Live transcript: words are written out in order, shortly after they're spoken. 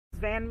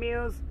van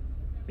meals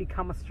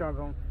become a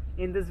struggle.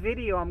 In this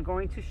video, I'm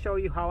going to show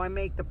you how I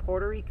make the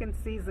Puerto Rican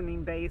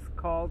seasoning base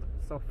called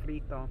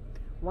sofrito.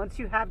 Once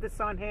you have this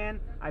on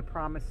hand, I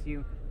promise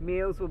you,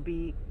 meals will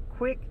be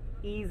quick,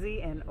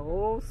 easy, and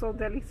oh so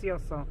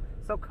delicioso.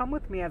 So come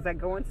with me as I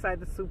go inside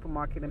the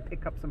supermarket and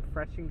pick up some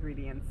fresh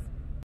ingredients.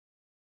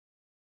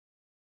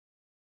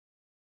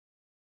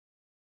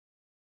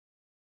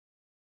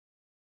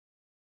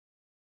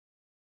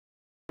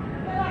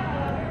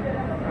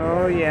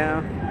 Oh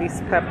yeah,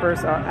 these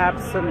peppers are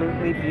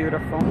absolutely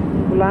beautiful.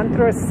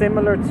 Culantro is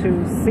similar to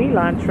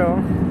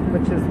cilantro,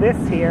 which is this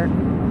here,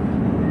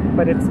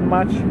 but it's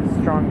much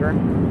stronger.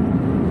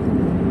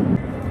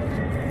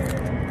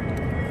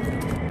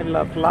 I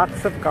love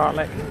lots of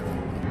garlic.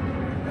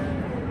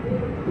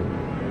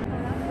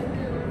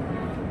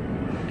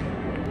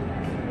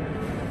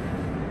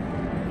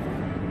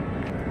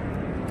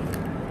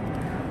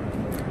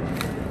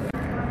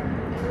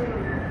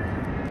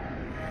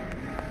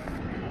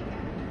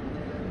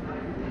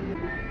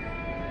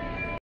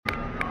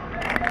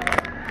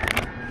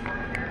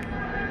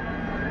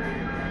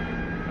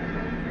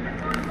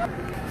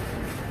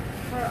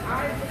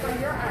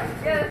 Your eyes.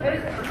 Yes, it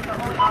is the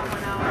whole top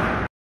one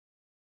out.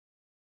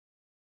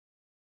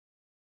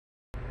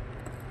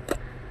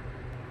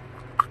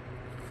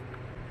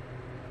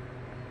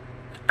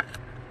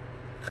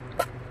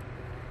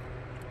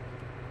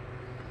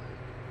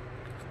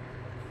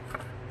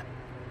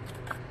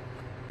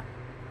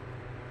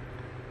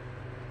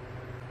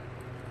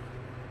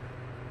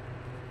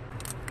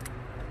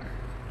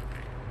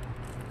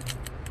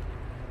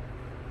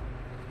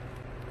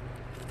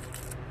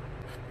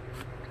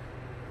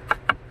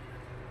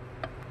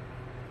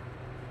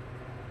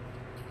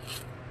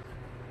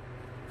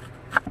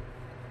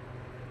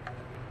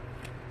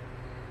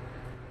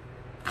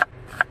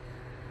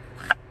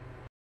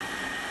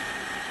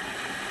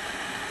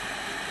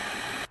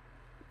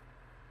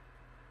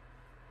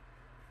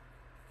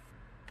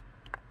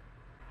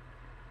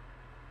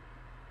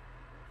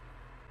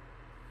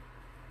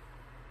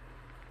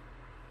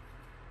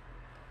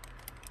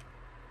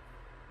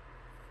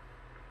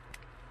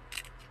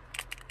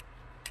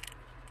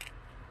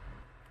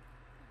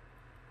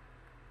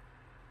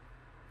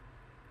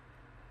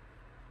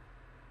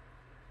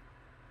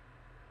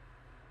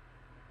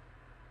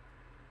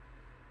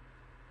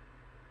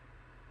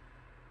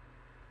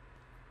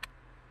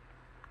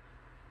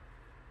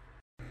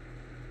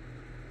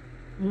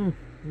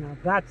 Now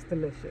that's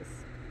delicious.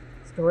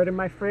 Store it in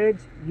my fridge,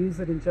 use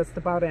it in just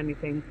about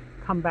anything.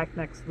 Come back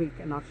next week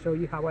and I'll show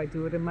you how I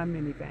do it in my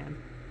minivan.